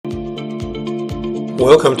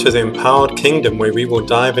Welcome to the Empowered Kingdom, where we will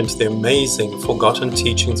dive into the amazing, forgotten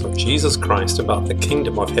teachings of Jesus Christ about the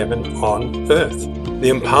kingdom of heaven on earth. The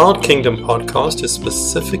Empowered Kingdom podcast is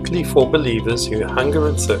specifically for believers who hunger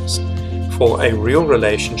and thirst for a real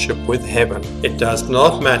relationship with heaven. It does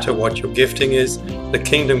not matter what your gifting is, the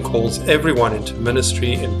kingdom calls everyone into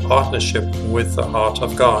ministry in partnership with the heart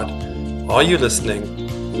of God. Are you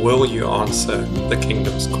listening? Will you answer the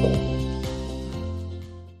kingdom's call?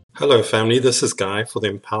 Hello family, this is Guy for the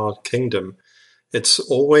Empowered Kingdom. It's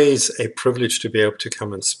always a privilege to be able to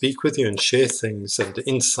come and speak with you and share things and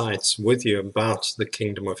insights with you about the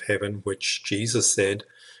kingdom of heaven, which Jesus said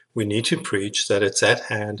we need to preach, that it's at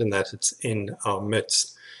hand and that it's in our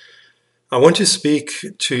midst. I want to speak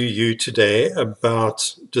to you today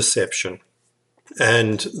about deception.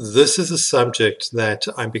 And this is a subject that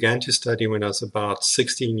I began to study when I was about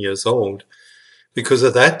 16 years old, because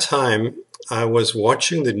at that time I was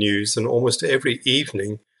watching the news, and almost every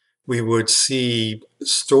evening we would see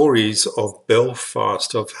stories of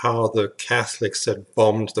Belfast, of how the Catholics had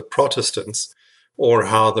bombed the Protestants, or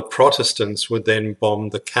how the Protestants would then bomb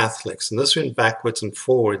the Catholics. And this went backwards and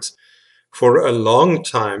forwards for a long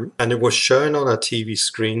time, and it was shown on our TV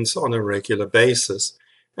screens on a regular basis.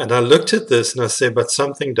 And I looked at this and I said, but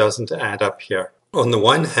something doesn't add up here. On the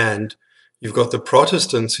one hand, you've got the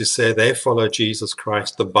Protestants who say they follow Jesus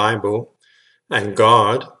Christ, the Bible, and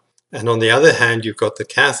God. And on the other hand, you've got the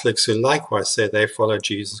Catholics who likewise say they follow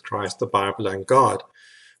Jesus Christ, the Bible, and God.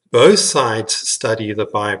 Both sides study the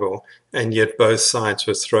Bible, and yet both sides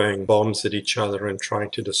were throwing bombs at each other and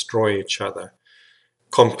trying to destroy each other.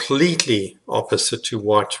 Completely opposite to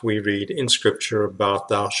what we read in Scripture about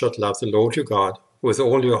thou shalt love the Lord your God with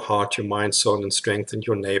all your heart, your mind, soul, and strength, and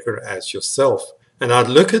your neighbor as yourself. And I'd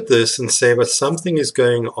look at this and say, but something is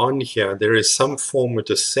going on here. There is some form of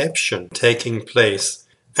deception taking place.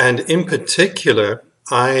 And in particular,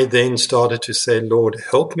 I then started to say, Lord,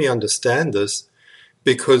 help me understand this,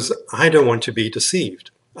 because I don't want to be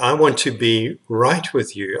deceived. I want to be right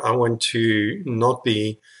with you. I want to not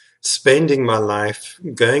be spending my life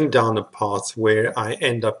going down a path where I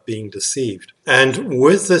end up being deceived. And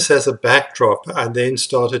with this as a backdrop, I then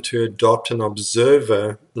started to adopt an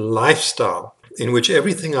observer lifestyle, in which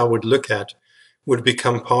everything I would look at would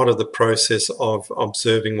become part of the process of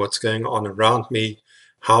observing what's going on around me,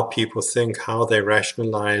 how people think, how they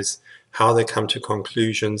rationalize, how they come to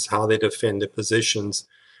conclusions, how they defend their positions.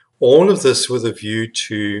 All of this with a view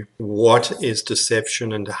to what is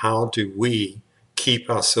deception and how do we keep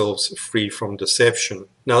ourselves free from deception.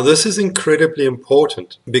 Now, this is incredibly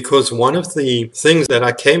important, because one of the things that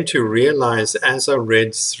I came to realize as I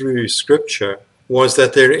read through Scripture was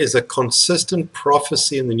that there is a consistent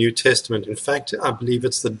prophecy in the New Testament. In fact, I believe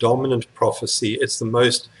it's the dominant prophecy. It's the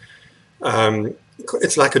most,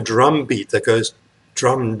 it's like a drum beat that goes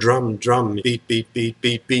drum, drum, drum, beat, beat, beat,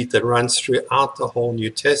 beat, beat, that runs throughout the whole New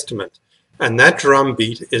Testament. And that drum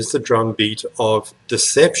beat is the drum beat of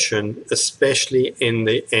deception, especially in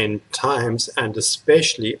the end times, and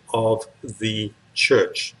especially of the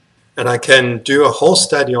church. And I can do a whole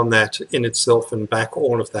study on that in itself and back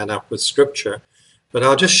all of that up with Scripture. But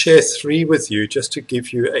I'll just share three with you just to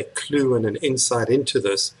give you a clue and an insight into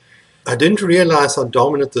this. I didn't realize how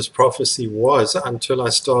dominant this prophecy was until I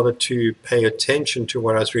started to pay attention to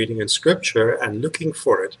what I was reading in Scripture and looking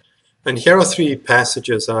for it. And here are three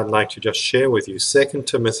passages I'd like to just share with you. 2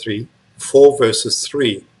 Timothy 4 verses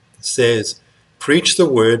 3 says, preach the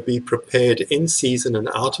word, be prepared in season and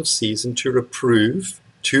out of season to reprove,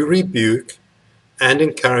 to rebuke, and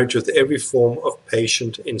encourage with every form of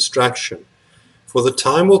patient instruction. For the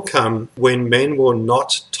time will come when men will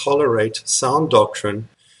not tolerate sound doctrine,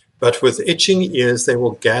 but with itching ears they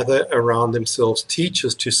will gather around themselves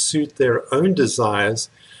teachers to suit their own desires,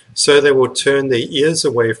 so they will turn their ears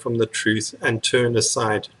away from the truth and turn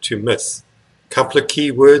aside to myths. Couple of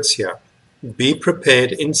key words here. Be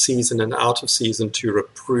prepared in season and out of season to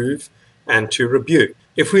reprove and to rebuke.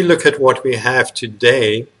 If we look at what we have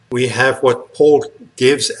today, we have what Paul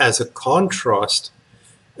gives as a contrast,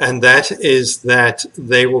 and that is that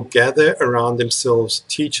they will gather around themselves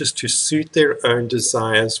teachers to suit their own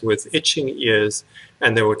desires with itching ears,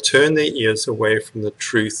 and they will turn their ears away from the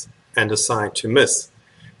truth and aside to myths.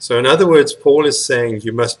 So in other words, Paul is saying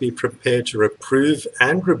you must be prepared to reprove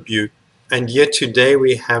and rebuke, and yet today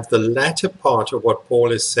we have the latter part of what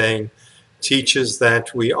Paul is saying, teachers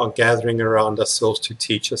that we are gathering around ourselves to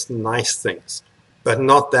teach us nice things, but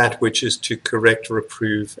not that which is to correct,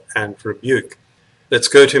 reprove, and rebuke. Let's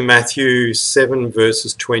go to Matthew 7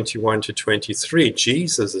 verses 21 to 23.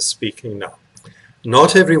 Jesus is speaking now.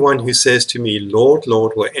 Not everyone who says to me, Lord,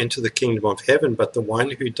 Lord, will enter the kingdom of heaven, but the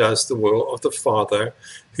one who does the will of the Father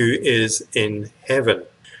who is in heaven.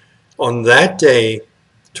 On that day,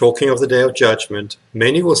 talking of the day of judgment,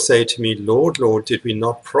 many will say to me, Lord, Lord, did we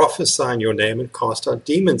not prophesy in your name and cast out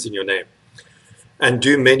demons in your name, and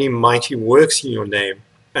do many mighty works in your name?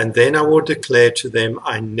 And then I will declare to them,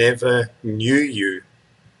 I never knew you.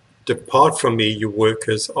 Depart from me, you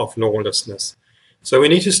workers of lawlessness. So we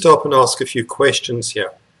need to stop and ask a few questions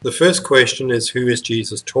here. The first question is, who is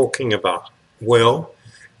Jesus talking about? Well,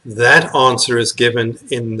 that answer is given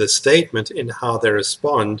in the statement in how they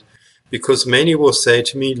respond, because many will say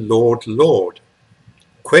to me, Lord, Lord.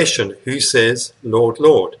 Question, who says, Lord,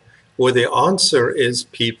 Lord? Well, the answer is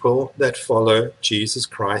people that follow Jesus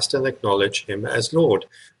Christ and acknowledge him as Lord.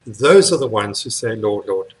 Those are the ones who say, Lord,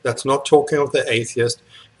 Lord. That's not talking of the atheist.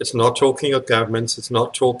 It's not talking of governments. It's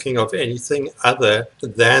not talking of anything other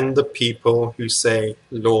than the people who say,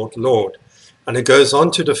 Lord, Lord. And it goes on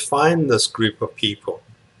to define this group of people.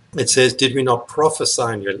 It says, did we not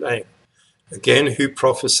prophesy in your name? Again, who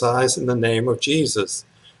prophesies in the name of Jesus?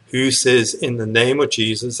 Who says, in the name of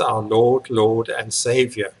Jesus, our Lord, Lord, and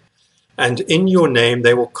Savior? And in your name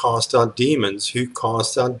they will cast out demons. Who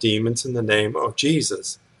cast out demons in the name of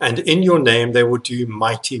Jesus? And in your name they will do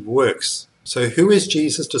mighty works. So who is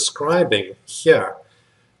Jesus describing here?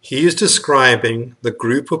 He is describing the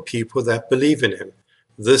group of people that believe in him.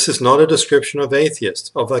 This is not a description of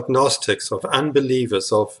atheists, of agnostics, of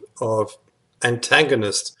unbelievers, of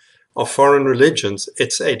antagonists, of foreign religions.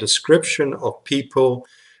 It's a description of people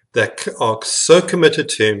that are so committed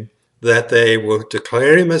to him that they will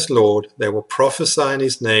declare him as Lord, they will prophesy in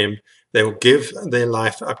his name, they will give their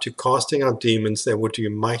life up to casting out demons, they will do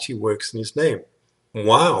mighty works in his name.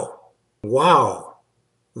 Wow. Wow.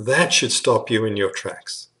 That should stop you in your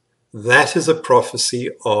tracks. That is a prophecy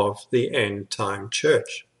of the end time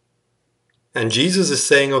church. And Jesus is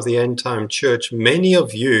saying of the end time church, many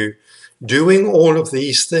of you doing all of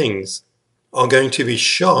these things are going to be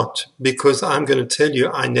shocked because I'm going to tell you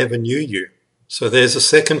I never knew you. So there's a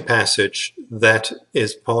second passage that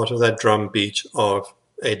is part of that drumbeat of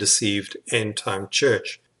a deceived end time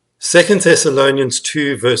church. 2 Thessalonians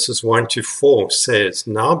 2 verses 1 to 4 says,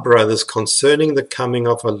 now brothers, concerning the coming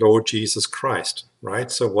of our Lord Jesus Christ,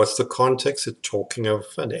 right? So what's the context? It's talking of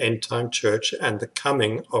an end time church and the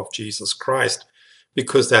coming of Jesus Christ,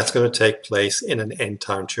 because that's going to take place in an end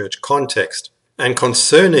time church context. And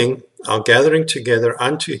concerning our gathering together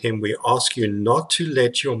unto him, we ask you not to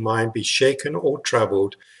let your mind be shaken or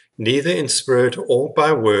troubled, neither in spirit or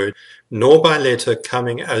by word, nor by letter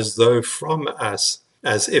coming as though from us,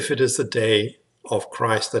 as if it is the day of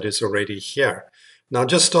Christ that is already here. Now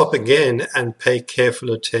just stop again and pay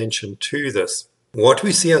careful attention to this. What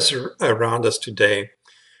we see around us today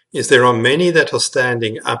is there are many that are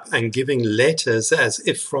standing up and giving letters as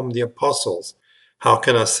if from the apostles. How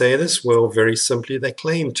can I say this? Well, very simply, they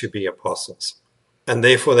claim to be apostles. And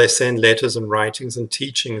therefore they send letters and writings and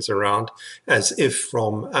teachings around as if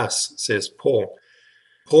from us, says Paul.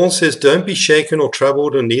 Paul says, don't be shaken or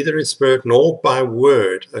troubled, or neither in spirit nor by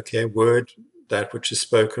word, okay, word, that which is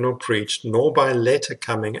spoken or preached, nor by letter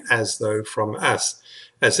coming as though from us,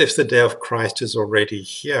 as if the day of Christ is already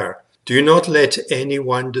here. Do not let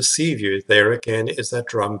anyone deceive you. There again is that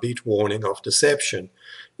drumbeat warning of deception.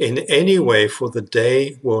 In any way, for the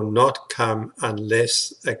day will not come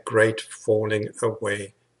unless a great falling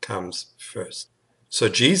away comes first. So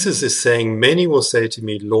Jesus is saying, many will say to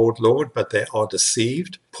me, Lord, Lord, but they are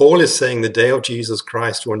deceived. Paul is saying the day of Jesus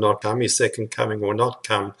Christ will not come, his second coming will not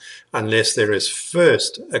come, unless there is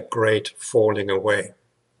first a great falling away.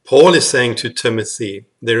 Paul is saying to Timothy,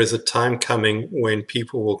 there is a time coming when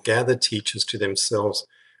people will gather teachers to themselves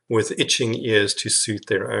with itching ears to suit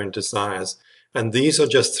their own desires. And these are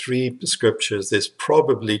just 3 scriptures. There's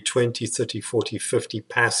probably 20, 30, 40, 50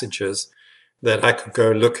 passages that I could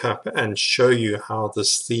go look up and show you how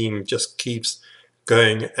this theme just keeps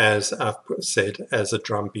going, as I've said, as a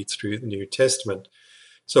drumbeat through the New Testament.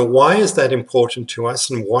 So why is that important to us,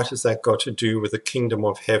 and what has that got to do with the kingdom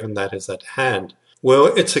of heaven that is at hand? Well,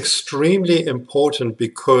 it's extremely important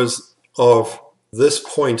because of this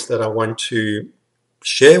point that I want to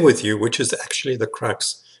share with you, which is actually the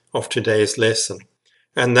crux of today's lesson.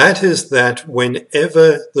 And that is that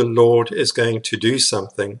whenever the Lord is going to do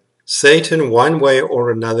something, Satan, one way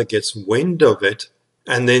or another, gets wind of it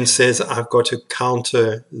and then says, I've got to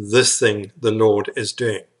counter this thing the Lord is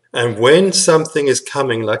doing. And when something is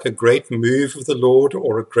coming, like a great move of the Lord,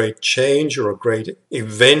 or a great change, or a great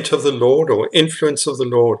event of the Lord, or influence of the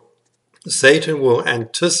Lord, Satan will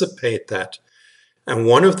anticipate that. And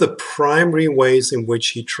one of the primary ways in which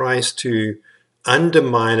he tries to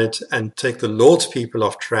undermine it and take the Lord's people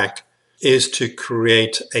off track is to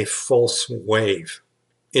create a false wave.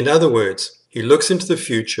 In other words, he looks into the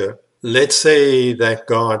future. Let's say that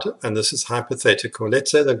God, and this is hypothetical,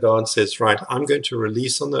 let's say that God says, right, I'm going to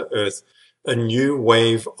release on the earth a new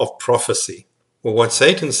wave of prophecy. Well, what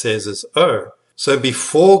Satan says is, so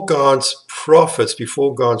before God's prophets,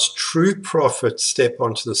 before God's true prophets step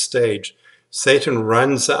onto the stage, Satan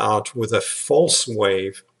runs out with a false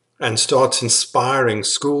wave and starts inspiring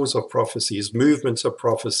schools of prophecies, movements of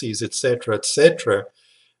prophecies, etc., etc.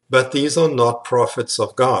 But these are not prophets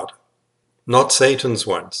of God, not Satan's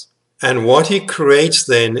ones. And what he creates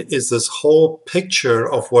then is this whole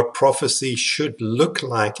picture of what prophecy should look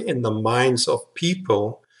like in the minds of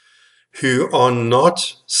people who are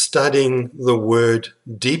not studying the word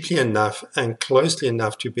deeply enough and closely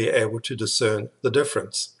enough to be able to discern the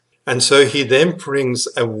difference. And so he then brings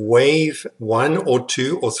a wave, 1 or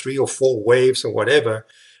 2 or 3 or 4 waves or whatever,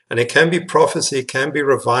 and it can be prophecy, it can be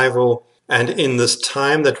revival. And in this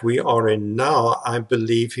time that we are in now, I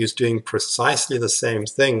believe he's doing precisely the same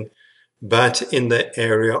thing, but in the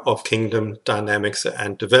area of kingdom dynamics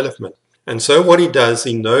and development. And so what he does,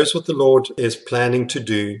 he knows what the Lord is planning to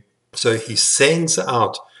do. So he sends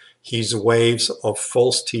out his waves of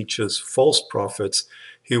false teachers, false prophets,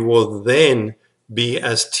 who will then be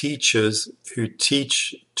as teachers who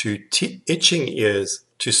teach to itching ears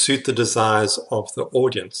to suit the desires of the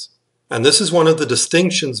audience. And this is one of the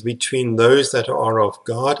distinctions between those that are of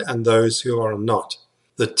God and those who are not.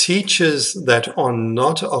 The teachers that are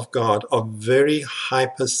not of God are very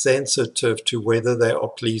hypersensitive to whether they are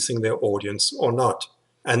pleasing their audience or not.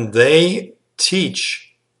 And they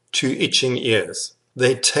teach to itching ears.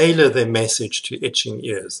 They tailor their message to itching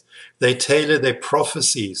ears. They tailor their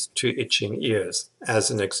prophecies to itching ears,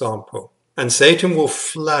 as an example. And Satan will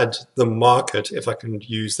flood the market, if I can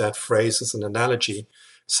use that phrase as an analogy.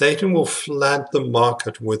 Satan will flood the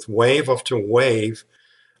market with wave after wave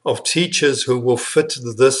of teachers who will fit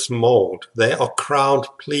this mold. They are crowd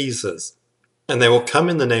pleasers. And they will come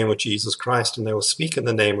in the name of Jesus Christ, and they will speak in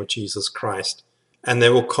the name of Jesus Christ. And they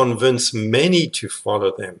will convince many to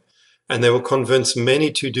follow them. And they will convince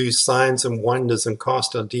many to do signs and wonders and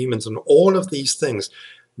cast out demons and all of these things.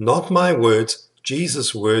 Not my words,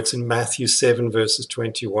 Jesus' words in Matthew 7 verses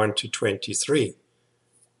 21 to 23.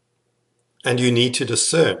 And you need to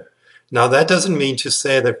discern. Now that doesn't mean to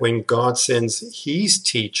say that when God sends his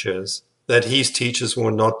teachers, that his teachers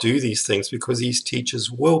will not do these things, because his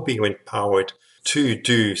teachers will be empowered to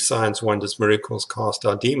do signs, wonders, miracles, cast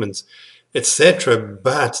out demons, etc.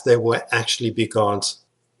 But they will actually be God's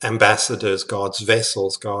ambassadors, God's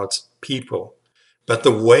vessels, God's people. But the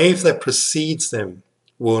wave that precedes them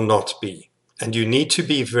will not be. And you need to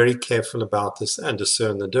be very careful about this and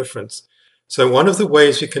discern the difference. So one of the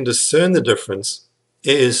ways you can discern the difference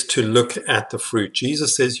is to look at the fruit.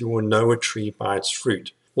 Jesus says you will know a tree by its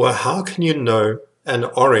fruit. Well, how can you know an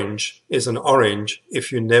orange is an orange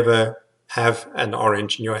if you never have an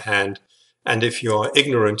orange in your hand, and if you are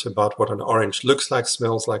ignorant about what an orange looks like,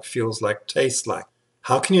 smells like, feels like, tastes like?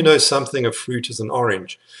 How can you know something of fruit is an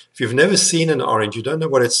orange? If you've never seen an orange, you don't know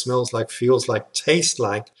what it smells like, feels like, tastes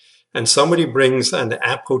like, and somebody brings an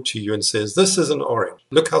apple to you and says, this is an orange.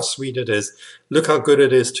 Look how sweet it is. Look how good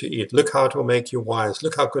it is to eat. Look how it will make you wise.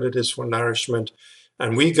 Look how good it is for nourishment.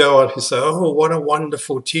 And we go out and say, oh, what a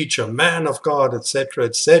wonderful teacher, man of God, etc.,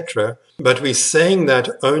 etc. But we're saying that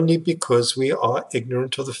only because we are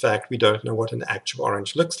ignorant of the fact we don't know what an actual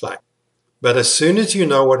orange looks like. But as soon as you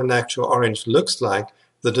know what an actual orange looks like,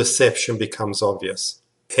 the deception becomes obvious.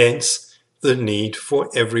 Hence, the need for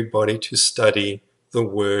everybody to study the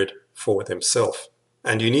word for themselves.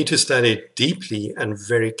 And you need to study it deeply and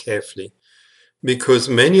very carefully, because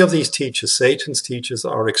many of these teachers, Satan's teachers,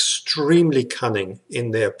 are extremely cunning in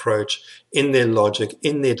their approach, in their logic,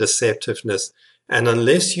 in their deceptiveness. And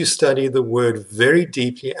unless you study the word very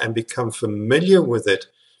deeply and become familiar with it,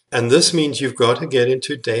 and this means you've got to get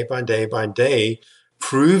into day by day by day,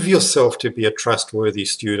 prove yourself to be a trustworthy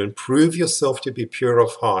student, prove yourself to be pure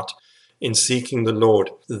of heart in seeking the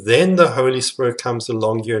Lord. Then the Holy Spirit comes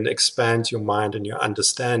along you and expands your mind and your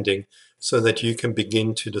understanding so that you can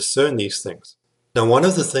begin to discern these things. Now, one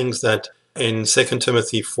of the things that in 2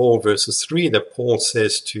 Timothy 4 verses 3 that Paul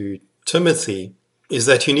says to Timothy is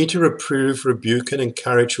that you need to reprove, rebuke, and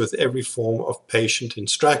encourage with every form of patient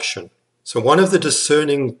instruction. So one of the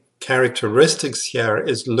discerning characteristics here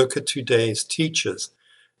is look at today's teachers.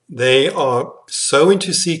 They are so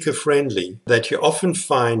into seeker-friendly that you often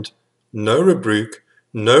find no rebuke,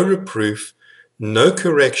 no reproof, no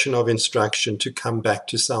correction of instruction to come back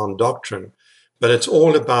to sound doctrine. But it's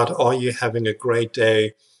all about, are you having a great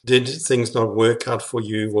day? Did things not work out for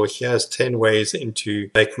you? Well, here's 10 ways into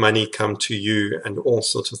make money come to you and all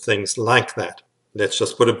sorts of things like that. Let's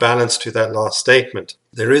just put a balance to that last statement.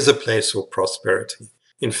 There is a place for prosperity.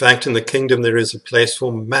 In fact, in the kingdom, there is a place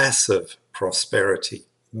for massive prosperity.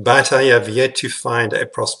 But I have yet to find a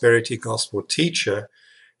prosperity gospel teacher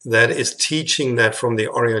that is teaching that from the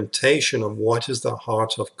orientation of what is the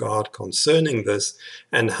heart of God concerning this,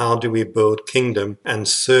 and how do we build kingdom and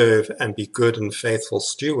serve and be good and faithful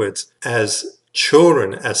stewards as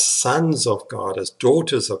children, as sons of God, as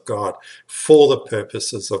daughters of God, for the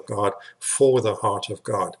purposes of God, for the heart of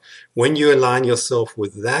God. When you align yourself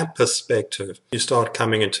with that perspective, you start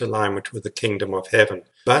coming into alignment with the kingdom of heaven.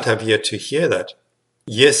 But I've yet to hear that.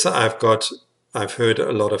 Yes, I've heard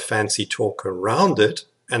a lot of fancy talk around it,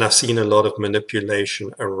 and I've seen a lot of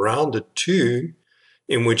manipulation around it too,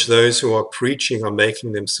 in which those who are preaching are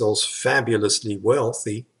making themselves fabulously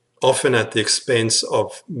wealthy, often at the expense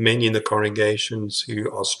of many in the congregations who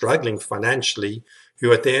are struggling financially,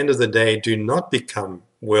 who at the end of the day do not become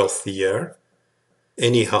wealthier.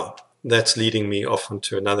 Anyhow, that's leading me off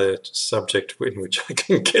onto another subject in which I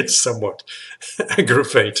can get somewhat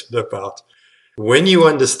aggravated about. When you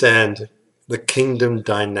understand the kingdom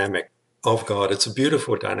dynamic of God, it's a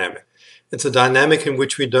beautiful dynamic. It's a dynamic in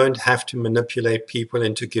which we don't have to manipulate people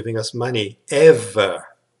into giving us money, ever.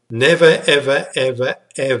 Never, ever, ever,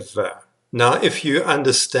 ever. Now, if you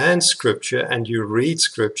understand Scripture and you read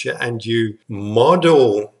Scripture and you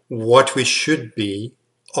model what we should be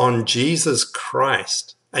on Jesus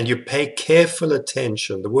Christ, and you pay careful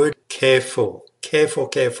attention, the word careful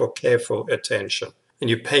attention, and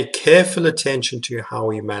you pay careful attention to how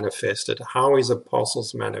he manifested, how his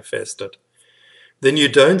apostles manifested, then you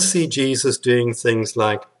don't see Jesus doing things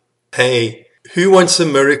like, hey, who wants a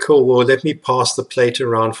miracle? Well, let me pass the plate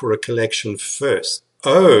around for a collection first.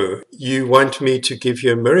 Oh, you want me to give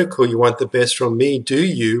you a miracle? You want the best from me, do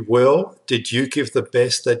you? Well, did you give the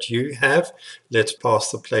best that you have? Let's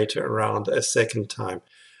pass the plate around a second time.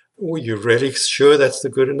 Are you really sure that's the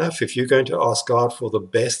good enough? If you're going to ask God for the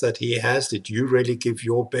best that he has, did you really give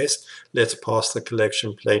your best? Let's pass the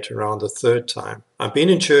collection plate around a third time. I've been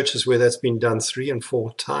in churches where that's been done 3 and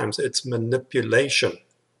 4 times. It's manipulation.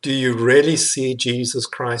 Do you really see Jesus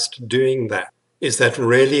Christ doing that? Is that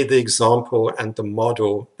really the example and the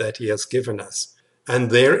model that he has given us?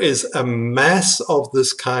 And there is a mass of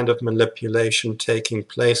this kind of manipulation taking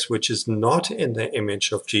place, which is not in the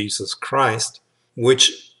image of Jesus Christ,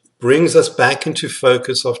 which brings us back into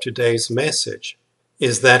focus of today's message,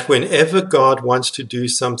 is that whenever God wants to do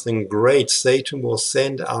something great, Satan will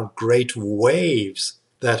send out great waves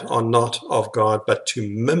that are not of God, but to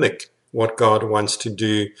mimic what God wants to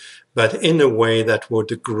do, but in a way that will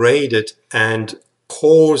degrade it and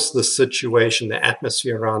cause the situation, the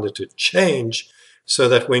atmosphere around it to change, so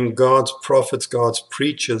that when God's prophets, God's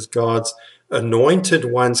preachers, God's anointed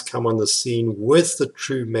ones come on the scene with the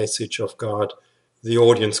true message of God, the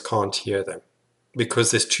audience can't hear them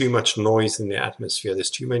because there's too much noise in the atmosphere.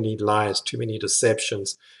 There's too many lies, too many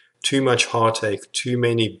deceptions, too much heartache, too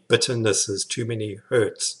many bitternesses, too many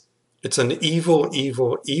hurts. It's an evil,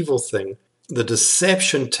 evil, evil thing. The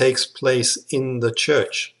deception takes place in the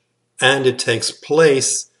church, and it takes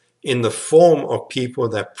place in the form of people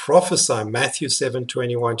that prophesy, Matthew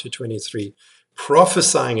 7:21-23,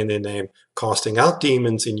 prophesying in their name, casting out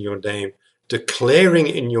demons in your name, declaring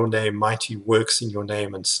in your name mighty works in your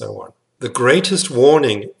name, and so on. The greatest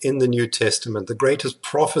warning in the New Testament, the greatest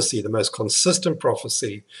prophecy, the most consistent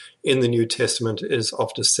prophecy in the New Testament is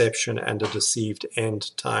of deception and a deceived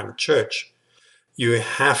end-time church. You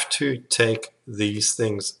have to take these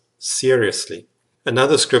things seriously.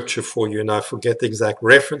 Another scripture for you, and I forget the exact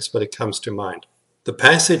reference, but it comes to mind. The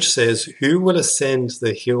passage says, "Who will ascend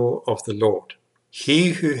the hill of the Lord? He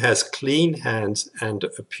who has clean hands and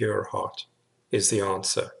a pure heart," is the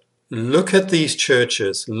answer. Look at these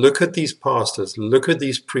churches, look at these pastors, look at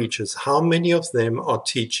these preachers. How many of them are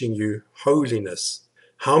teaching you holiness?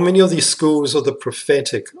 How many of these schools of the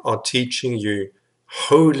prophetic are teaching you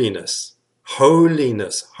holiness?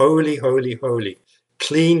 Holiness, holy, holy, holy.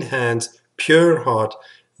 Clean hands, pure heart.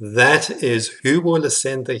 That is who will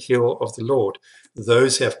ascend the hill of the Lord.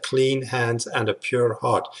 Those who have clean hands and a pure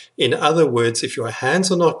heart. In other words, if your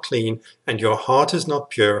hands are not clean and your heart is not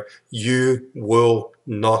pure, you will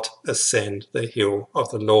not ascend the hill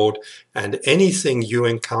of the Lord. And anything you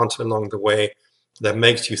encounter along the way that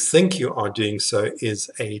makes you think you are doing so is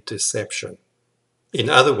a deception. In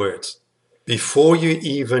other words, before you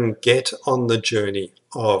even get on the journey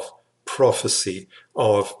of prophecy,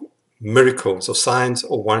 of miracles, or signs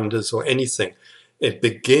or wonders or anything, It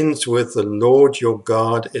begins with the Lord your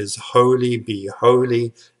God is holy, be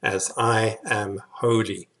holy as I am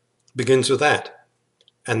holy. It begins with that.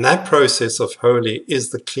 And that process of holy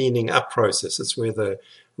is the cleaning up process. It's where the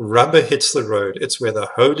rubber hits the road. It's where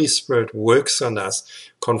the Holy Spirit works on us,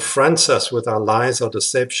 confronts us with our lies, our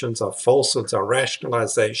deceptions, our falsehoods, our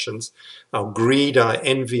rationalizations, our greed, our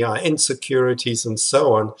envy, our insecurities, and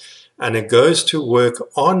so on. And it goes to work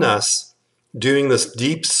on us, doing this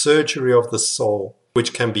deep surgery of the soul,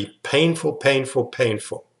 which can be painful, painful,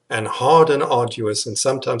 painful, and hard and arduous, and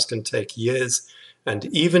sometimes can take years and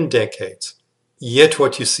even decades. Yet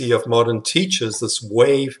what you see of modern teachers, this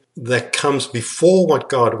wave that comes before what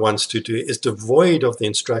God wants to do, is devoid of the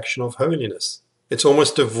instruction of holiness. It's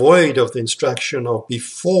almost devoid of the instruction of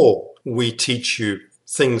before we teach you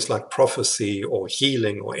things like prophecy or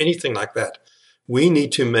healing or anything like that. We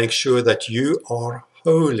need to make sure that you are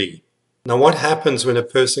holy. Now, what happens when a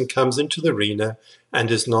person comes into the arena and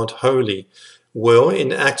is not holy? Well,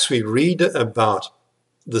 in Acts we read about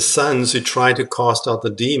the sons who tried to cast out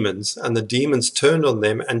the demons, and the demons turned on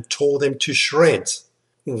them and tore them to shreds.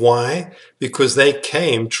 Why? Because they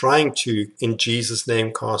came trying to, in Jesus'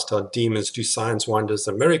 name, cast out demons, do signs, wonders,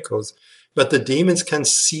 and miracles. But the demons can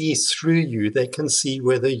see through you. They can see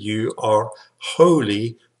whether you are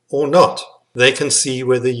holy or not. They can see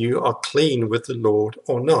whether you are clean with the Lord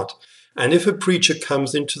or not. And if a preacher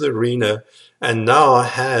comes into the arena and now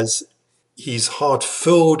has his heart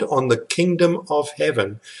filled on the kingdom of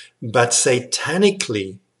heaven, but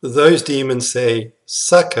satanically, those demons say,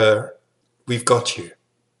 sucker, we've got you.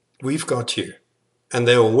 We've got you. And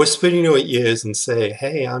they'll whisper in your ears and say,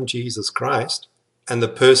 hey, I'm Jesus Christ. And the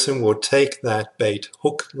person will take that bait,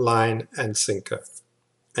 hook, line, and sinker.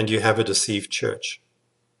 And you have a deceived church.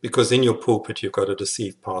 Because in your pulpit, you've got a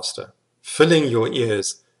deceived pastor, filling your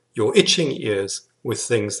ears, your itching ears, with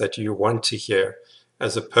things that you want to hear,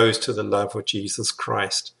 as opposed to the love of Jesus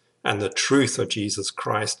Christ and the truth of Jesus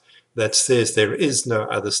Christ that says there is no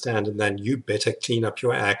other standard than you better clean up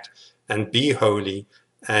your act and be holy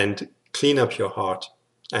and clean up your heart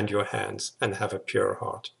and your hands and have a pure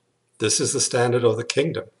heart. This is the standard of the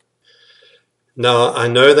kingdom. Now, I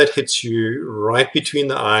know that hits you right between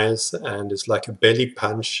the eyes and is like a belly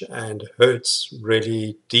punch and hurts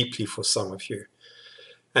really deeply for some of you.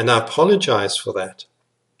 And I apologize for that.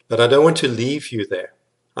 But I don't want to leave you there.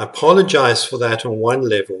 I apologize for that on one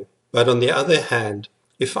level, but on the other hand,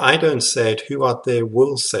 if I don't say it, who out there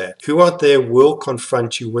will say it? Who out there will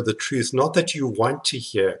confront you with the truth, not that you want to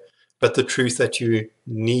hear, but the truth that you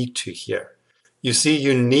need to hear? You see,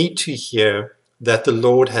 you need to hear that the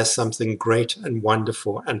Lord has something great and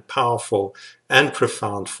wonderful and powerful and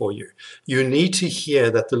profound for you. You need to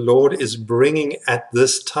hear that the Lord is bringing at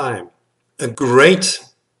this time a great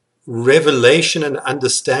revelation and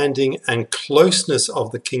understanding and closeness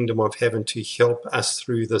of the kingdom of heaven to help us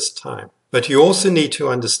through this time. But you also need to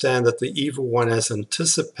understand that the evil one has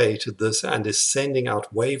anticipated this and is sending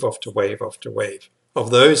out wave after wave after wave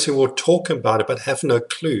of those who will talk about it but have no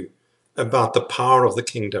clue about the power of the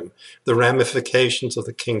kingdom, the ramifications of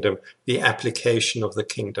the kingdom, the application of the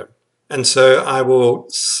kingdom. And so I will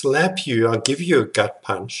slap you, I'll give you a gut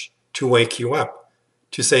punch to wake you up,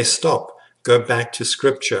 to say stop. Go back to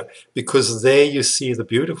Scripture, because there you see the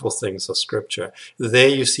beautiful things of Scripture. There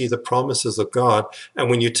you see the promises of God. And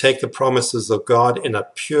when you take the promises of God in a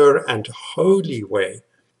pure and holy way,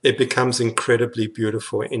 it becomes incredibly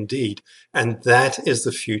beautiful indeed. And that is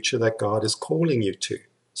the future that God is calling you to.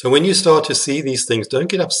 So when you start to see these things, don't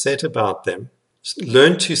get upset about them.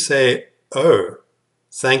 Learn to say, oh,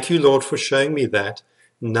 thank you, Lord, for showing me that.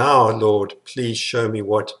 Now, Lord, please show me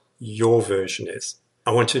what your version is.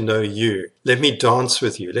 I want to know you. Let me dance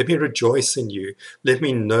with you. Let me rejoice in you. Let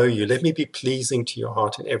me know you. Let me be pleasing to your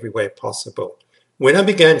heart in every way possible. When I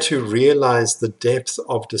began to realize the depth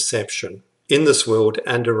of deception in this world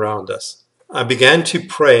and around us, I began to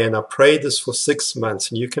pray, and I prayed this for 6 months,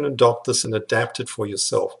 and you can adopt this and adapt it for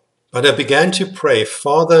yourself. But I began to pray,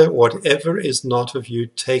 Father, whatever is not of you,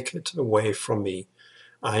 take it away from me.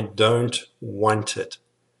 I don't want it.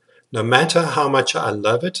 No matter how much I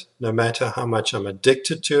love it, no matter how much I'm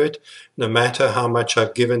addicted to it, no matter how much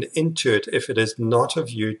I've given into it, if it is not of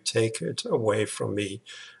you, take it away from me.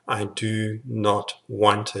 I do not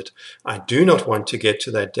want it. I do not want to get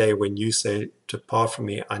to that day when you say, depart from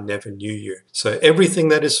me, I never knew you. So everything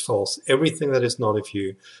that is false, everything that is not of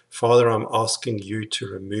you, Father, I'm asking you to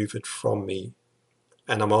remove it from me.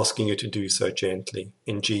 And I'm asking you to do so gently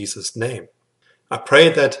in Jesus' name. I pray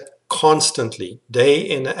that constantly, day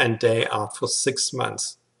in and day out for 6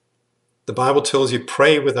 months. The Bible tells you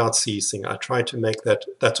pray without ceasing. I tried to make that,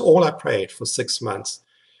 that's all I prayed for 6 months.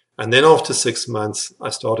 And then after 6 months,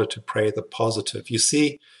 I started to pray the positive. You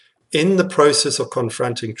see, in the process of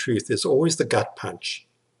confronting truth, there's always the gut punch.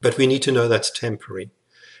 But we need to know that's temporary.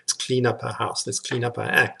 Let's clean up our house. Let's clean up our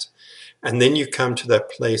act. And then you come to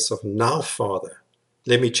that place of, now, Father,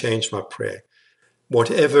 let me change my prayer.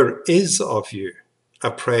 Whatever is of you,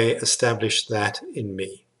 I pray, establish that in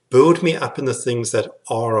me. Build me up in the things that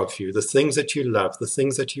are of you, the things that you love, the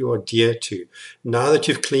things that you are dear to. Now that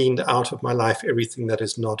you've cleaned out of my life everything that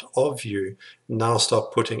is not of you, now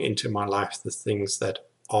start putting into my life the things that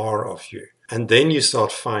are of you. And then you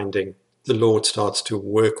start finding the Lord starts to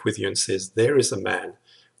work with you and says, there is a man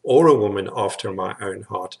or a woman after my own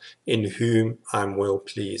heart, in whom I'm well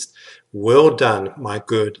pleased. Well done, my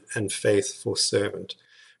good and faithful servant.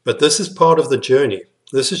 But this is part of the journey.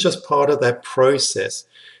 This is just part of that process.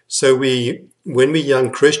 So when we're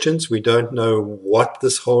young Christians, we don't know what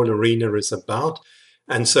this whole arena is about.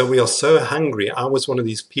 And so we are so hungry. I was one of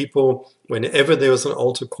these people, whenever there was an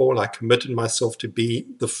altar call, I committed myself to be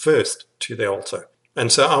the first to the altar.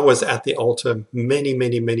 And so I was at the altar many,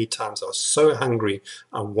 many, many times. I was so hungry.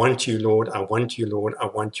 I want you, Lord. I want you, Lord. I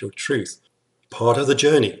want your truth. Part of the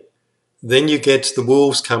journey. Then you get the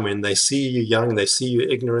wolves come in. They see you young. They see you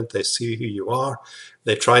ignorant. They see who you are.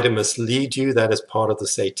 They try to mislead you. That is part of the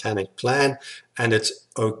satanic plan. And it's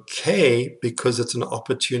okay because it's an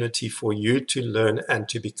opportunity for you to learn and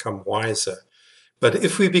to become wiser. But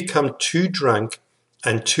if we become too drunk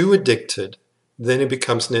and too addicted, then it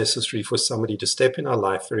becomes necessary for somebody to step in our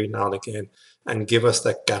life every now and again and give us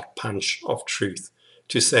that gut punch of truth.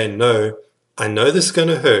 To say, no, I know this is going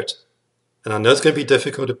to hurt. And I know it's going to be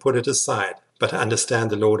difficult to put it aside, but understand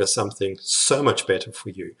the Lord has something so much better for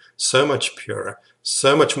you, so much purer,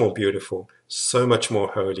 so much more beautiful, so much more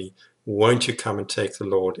holy. Won't you come and take the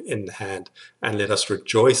Lord in the hand and let us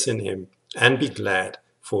rejoice in him and be glad,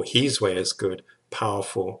 for his way is good,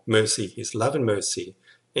 powerful, mercy, his love and mercy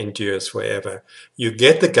endures forever. You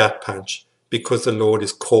get the gut punch because the Lord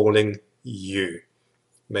is calling you.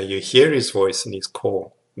 May you hear his voice and his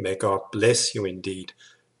call. May God bless you indeed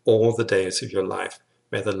all the days of your life.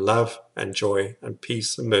 May the love and joy and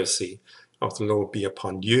peace and mercy of the Lord be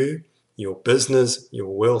upon you, your business, your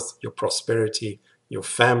wealth, your prosperity, your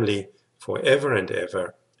family, forever and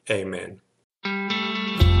ever. Amen.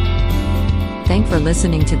 Thanks for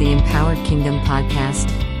listening to the Empowered Kingdom podcast.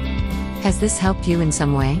 Has this helped you in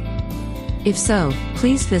some way? If so,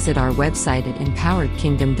 please visit our website at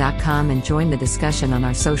empoweredkingdom.com and join the discussion on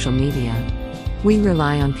our social media. We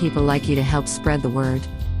rely on people like you to help spread the word.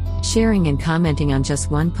 Sharing and commenting on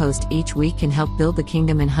just one post each week can help build the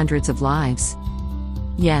kingdom in hundreds of lives.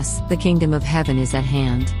 Yes, the kingdom of heaven is at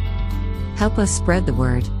hand. Help us spread the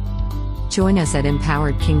word. Join us at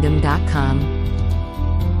empoweredkingdom.com.